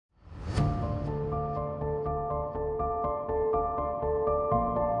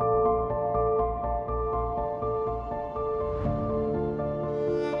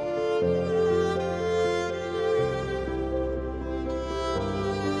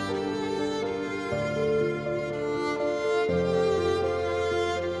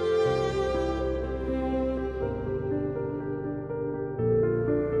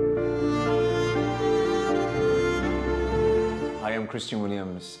Christian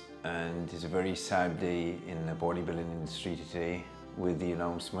Williams, and it's a very sad day in the bodybuilding industry today with the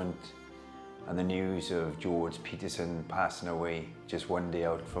announcement and the news of George Peterson passing away just one day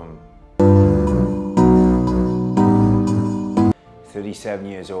out from 37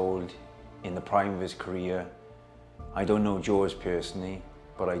 years old, in the prime of his career. I don't know George personally,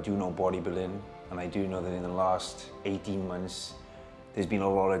 but I do know bodybuilding, and I do know that in the last 18 months there's been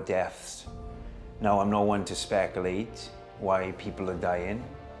a lot of deaths. Now, I'm not one to speculate why people are dying.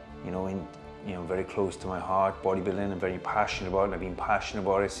 Very close to my heart, bodybuilding. I'm very passionate about it. I've been passionate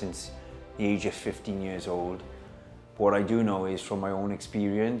about it since the age of 15 years old. What I do know is from my own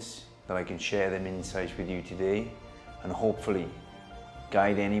experience that I can share them insights with you today, and hopefully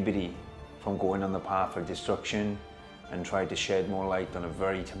guide anybody from going on the path of destruction and try to shed more light on a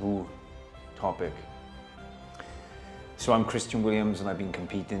very taboo topic. So I'm Christian Williams, and I've been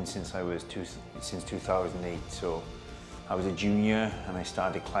competing since 2008. So I was a junior and I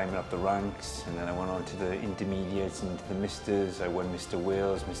started climbing up the ranks, and then I went on to the intermediates and to the Misters. I won Mr.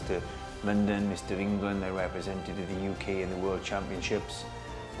 Wales, Mr. London, Mr. England. I represented the UK in the World Championships.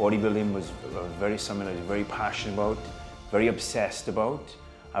 Bodybuilding was something I was very passionate about, very obsessed about.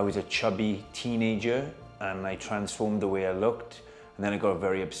 I was a chubby teenager and I transformed the way I looked, and then I got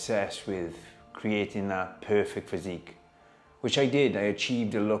very obsessed with creating that perfect physique, which I did. I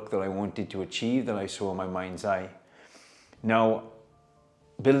achieved a look that I wanted to achieve, that I saw in my mind's eye. Now,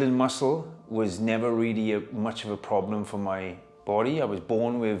 building muscle was never really much of a problem for my body. I was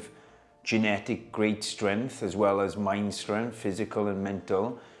born with genetic great strength as well as mind strength, physical and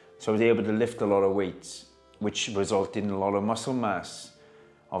mental. So I was able to lift a lot of weights, which resulted in a lot of muscle mass.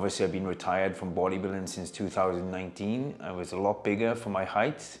 Obviously, I've been retired from bodybuilding since 2019. I was a lot bigger for my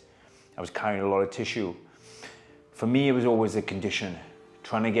height. I was carrying a lot of tissue. For me, it was always a condition,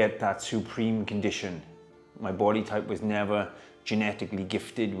 trying to get that supreme condition. My body type was never genetically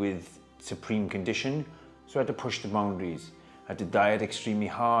gifted with supreme condition, so I had to push the boundaries. I had to diet extremely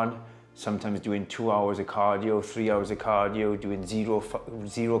hard, sometimes doing 2 hours of cardio, 3 hours of cardio, doing zero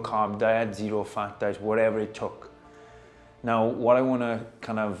carb diet, zero fat diet, whatever it took. Now, what I want to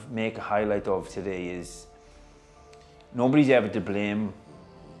kind of make a highlight of today is nobody's ever to blame.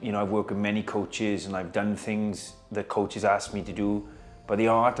 I've worked with many coaches and I've done things that coaches ask me to do, but the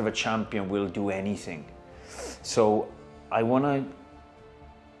art of a champion will do anything. So I want to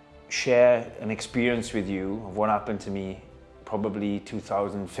share an experience with you of what happened to me probably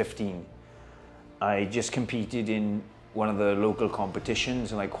 2015. I just competed in one of the local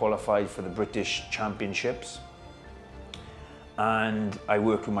competitions and I qualified for the British Championships. And I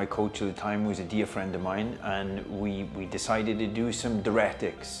worked with my coach at the time, who was a dear friend of mine, and we decided to do some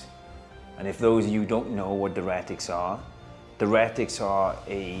diuretics. And if those of you don't know what diuretics are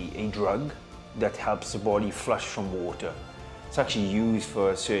a drug that helps the body flush from water. It's actually used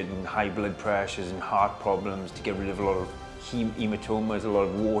for certain high blood pressures and heart problems to get rid of a lot of hematomas, a lot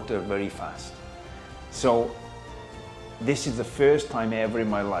of water very fast. So this is the first time ever in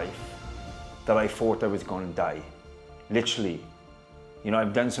my life that I thought I was going to die. Literally.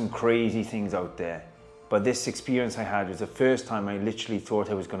 I've done some crazy things out there, but this experience I had was the first time I literally thought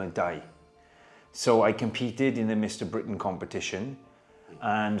I was going to die. So I competed in the Mr. Britain competition,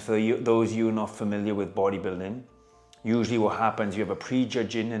 and for those of you not familiar with bodybuilding, usually what happens, you have a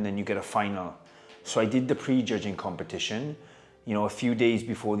pre-judging and then you get a final. So I did the pre-judging competition. A few days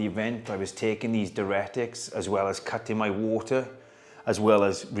before the event, I was taking these diuretics as well as cutting my water, as well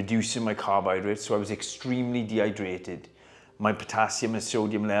as reducing my carbohydrates. So I was extremely dehydrated. My potassium and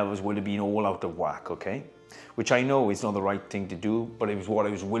sodium levels would have been all out of whack, okay? Which I know is not the right thing to do, but it was what I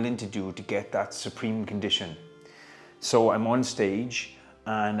was willing to do to get that supreme condition. So I'm on stage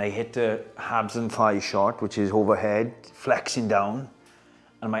and I hit the abs and thigh shot, which is overhead, flexing down,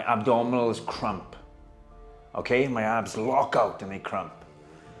 and my abdominals cramp, okay? My abs lock out and they cramp.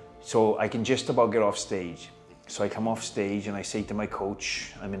 So I can just about get off stage. So I come off stage and I say to my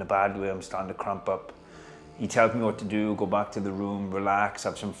coach, I'm in a bad way, I'm starting to cramp up. He tells me what to do: go back to the room, relax,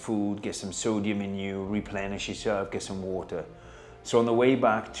 have some food, get some sodium in you, replenish yourself, get some water. So on the way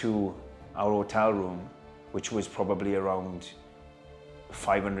back to our hotel room, which was probably around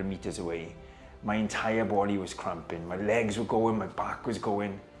 500 meters away, my entire body was cramping. My legs were going, my back was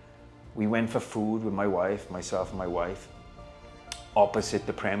going. We went for food with myself and my wife, opposite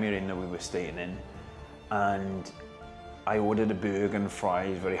the Premier Inn that we were staying in. And I ordered a burger and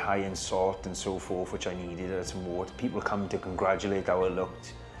fries, very high in salt and so forth, which I needed, and some water. People come to congratulate how I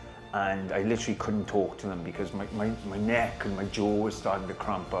looked, and I literally couldn't talk to them because my neck and my jaw was starting to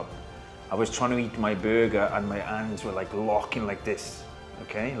cramp up. I was trying to eat my burger and my hands were like locking like this,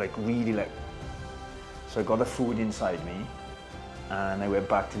 okay? Like really like. So I got the food inside me, and I went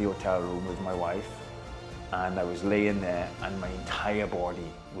back to the hotel room with my wife, and I was laying there and my entire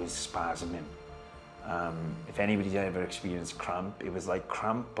body was spasming. If anybody's ever experienced cramp, it was like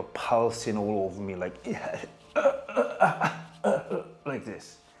cramp but pulsing all over me, like like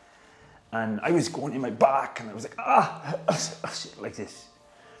this. And I was going in my back and I was like, like this.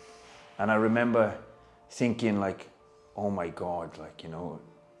 And I remember thinking like, oh my God, like, you know,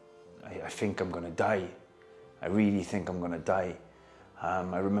 I think I'm gonna die. I really think I'm gonna die.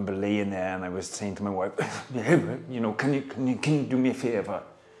 I remember laying there and I was saying to my wife, you know, can you do me a favor?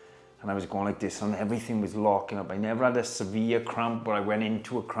 And I was going like this and everything was locking up. I never had a severe cramp where I went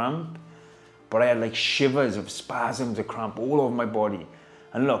into a cramp, but I had like shivers of spasms of cramp all over my body.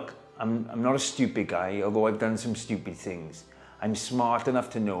 And look, I'm not a stupid guy, although I've done some stupid things. I'm smart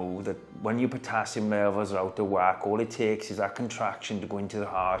enough to know that when your potassium levels are out of whack, all it takes is that contraction to go into the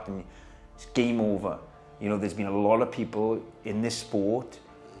heart and it's game over. You know, there's been a lot of people in this sport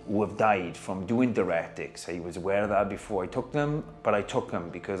who have died from doing diuretics. I was aware of that before I took them, but I took them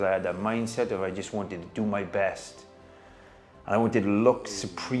because I had that mindset of I just wanted to do my best. And I wanted to look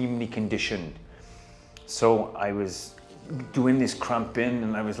supremely conditioned. So I was doing this cramping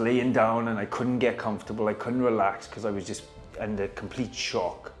and I was laying down and I couldn't get comfortable, I couldn't relax because I was just under complete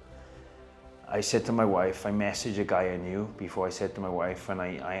shock. I said to my wife, I messaged a guy I knew before I said to my wife, and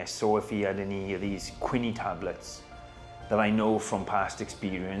I saw if he had any of these quinine tablets that I know from past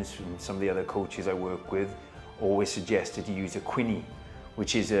experience from some of the other coaches I work with always suggested to use a quinine,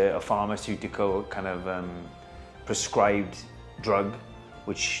 which is a pharmaceutical kind of prescribed drug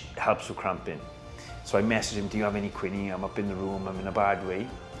which helps with cramping. So I messaged him, do you have any quinine? I'm up in the room, I'm in a bad way.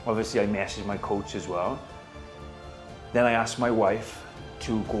 Obviously I messaged my coach as well. Then I asked my wife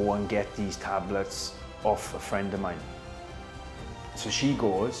to go and get these tablets off a friend of mine. So she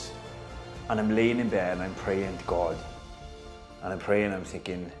goes, and I'm laying in bed and I'm praying to God. And I'm praying, I'm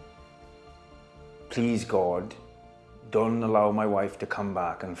thinking, please God, don't allow my wife to come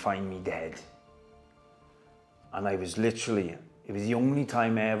back and find me dead. And I was literally, it was the only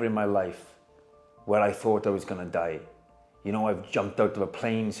time ever in my life where I thought I was gonna die. You know, I've jumped out of a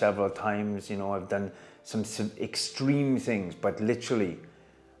plane several times, you know, I've done some extreme things, but literally,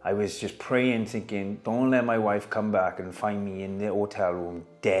 I was just praying, thinking, don't let my wife come back and find me in the hotel room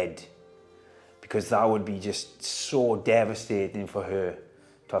dead. Because that would be just so devastating for her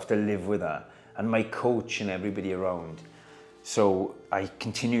to have to live with that. And my coach and everybody around. So I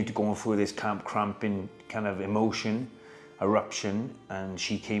continued to go through this cramping kind of emotion, eruption, and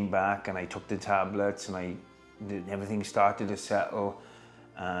she came back and I took the tablets and everything started to settle,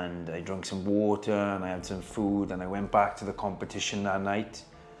 and I drank some water and I had some food, and I went back to the competition that night,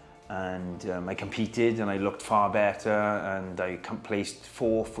 and I competed and I looked far better, and I placed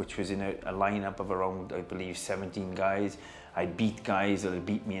fourth, which was in a lineup of around, I believe, 17 guys. I beat guys that had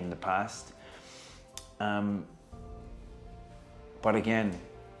beat me in the past. But again,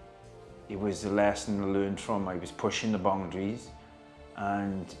 it was a lesson I learned from. I was pushing the boundaries,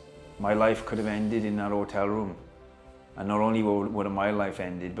 and my life could have ended in that hotel room. And not only would my life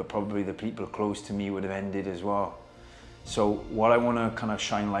ended, but probably the people close to me would have ended as well. So what I want to kind of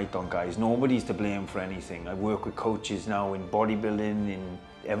shine light on, guys, nobody's to blame for anything. I work with coaches now in bodybuilding, in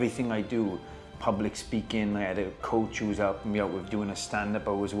everything I do, public speaking. I had a coach who was helping me out with doing a stand-up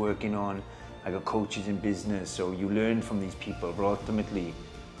I was working on. I got coaches in business, so you learn from these people, but ultimately,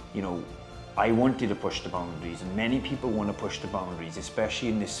 you know, I wanted to push the boundaries, and many people want to push the boundaries, especially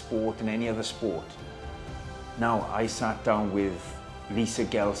in this sport and any other sport. Now, I sat down with Lisa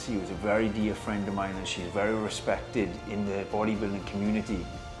Gelsey, who's a very dear friend of mine, and she's very respected in the bodybuilding community.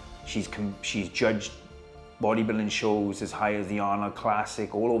 She's judged bodybuilding shows as high as the Arnold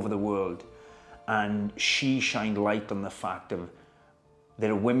Classic all over the world, and she shined light on the fact of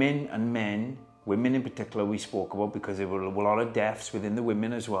there are women and men, women in particular we spoke about because there were a lot of deaths within the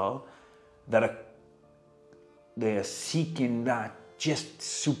women as well, that they are seeking that just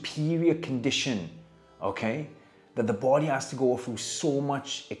superior condition, okay? That the body has to go through so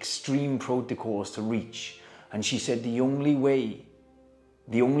much extreme protocols to reach. And she said the only way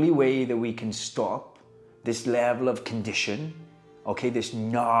that we can stop this level of condition, okay, this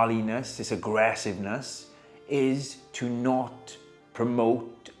gnarliness, this aggressiveness, is to not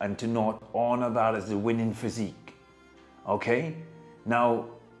promote and to not honor that as the winning physique, okay? Now,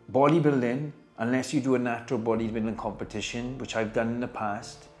 bodybuilding, unless you do a natural bodybuilding competition, which I've done in the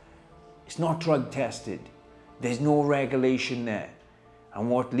past, it's not drug tested. There's no regulation there. And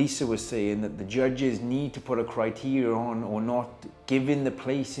what Lisa was saying, that the judges need to put a criteria on or not giving the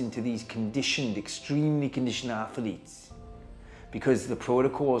place into these conditioned, extremely conditioned athletes, because the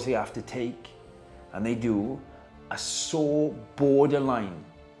protocols they have to take, and they do, are so borderline,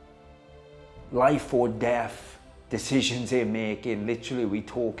 life or death decisions they're making. Literally, we're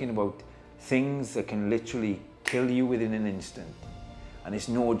talking about things that can literally kill you within an instant. And it's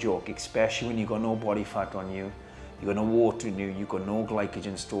no joke, especially when you've got no body fat on you, you've got no water in you, you've got no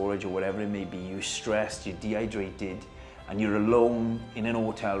glycogen storage or whatever it may be, you're stressed, you're dehydrated, and you're alone in an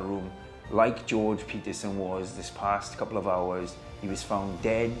hotel room, like George Peterson was this past couple of hours. He was found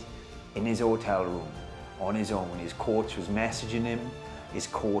dead in his hotel room on his own. His coach was messaging him, his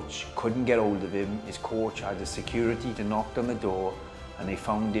coach couldn't get hold of him, his coach had the security to knock on the door, and they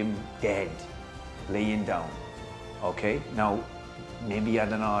found him dead, laying down. Okay, now maybe he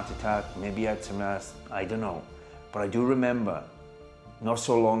had an heart attack, maybe he had some else, I don't know. But I do remember not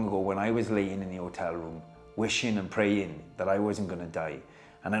so long ago when I was laying in the hotel room, wishing and praying that I wasn't going to die.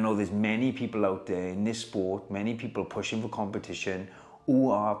 And I know there's many people out there in this sport, many people pushing for competition,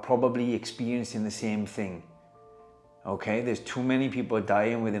 who are probably experiencing the same thing. Okay, there's too many people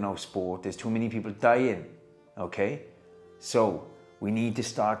dying within our sport, there's too many people dying, okay? So we need to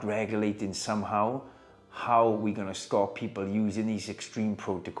start regulating somehow how we're going to stop people using these extreme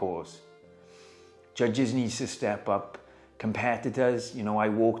protocols. Judges need to step up. Competitors, you know, I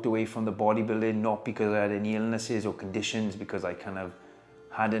walked away from the bodybuilding not because I had any illnesses or conditions, because I kind of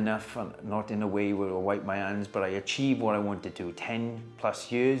had enough, and not in a way where I wipe my hands, but I achieved what I wanted to. 10 plus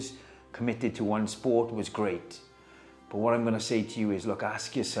years committed to one sport was great. But what I'm going to say to you is, look,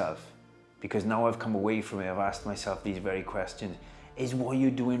 ask yourself, because now I've come away from it, I've asked myself these very questions. Is what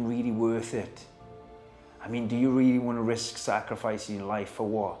you're doing really worth it? I mean, do you really want to risk sacrificing your life for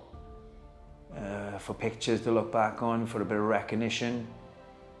what? For pictures to look back on, for a bit of recognition?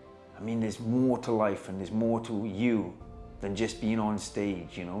 I mean, there's more to life and there's more to you than just being on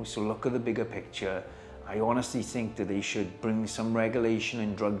stage, you know? So look at the bigger picture. I honestly think that they should bring some regulation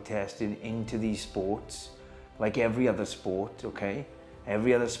and drug testing into these sports, like every other sport, okay?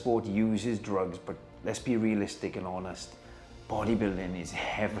 Every other sport uses drugs, but let's be realistic and honest. Bodybuilding is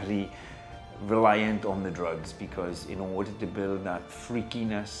heavily reliant on the drugs, because in order to build that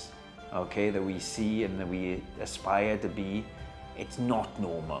freakiness, okay, that we see and that we aspire to be, it's not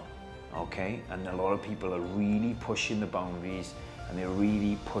normal, okay? And a lot of people are really pushing the boundaries, and they're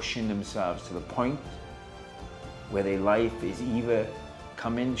really pushing themselves to the point where their life is either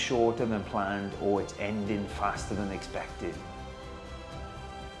coming shorter than planned or it's ending faster than expected.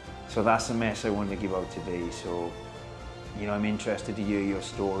 So that's the message I wanted to give out today. So, you know, I'm interested to hear your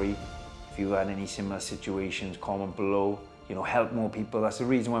story. If you had any similar situations, comment below. You know, help more people. That's the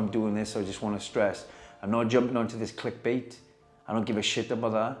reason why I'm doing this. I just want to stress, I'm not jumping onto this clickbait. I don't give a shit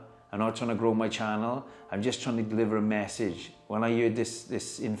about that. I'm not trying to grow my channel. I'm just trying to deliver a message. When I heard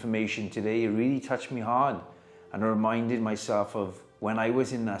this information today, it really touched me hard. And I reminded myself of when I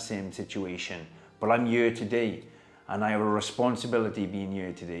was in that same situation. But I'm here today, and I have a responsibility being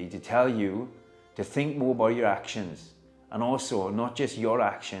here today to tell you to think more about your actions. And also, not just your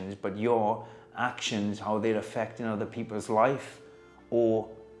actions, but your actions, how they're affecting other people's life or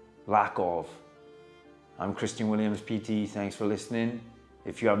lack of. I'm Christian Williams, PT. Thanks for listening.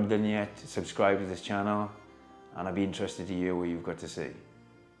 If you haven't done yet, subscribe to this channel, and I'd be interested to hear what you've got to say.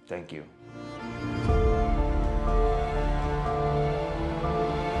 Thank you.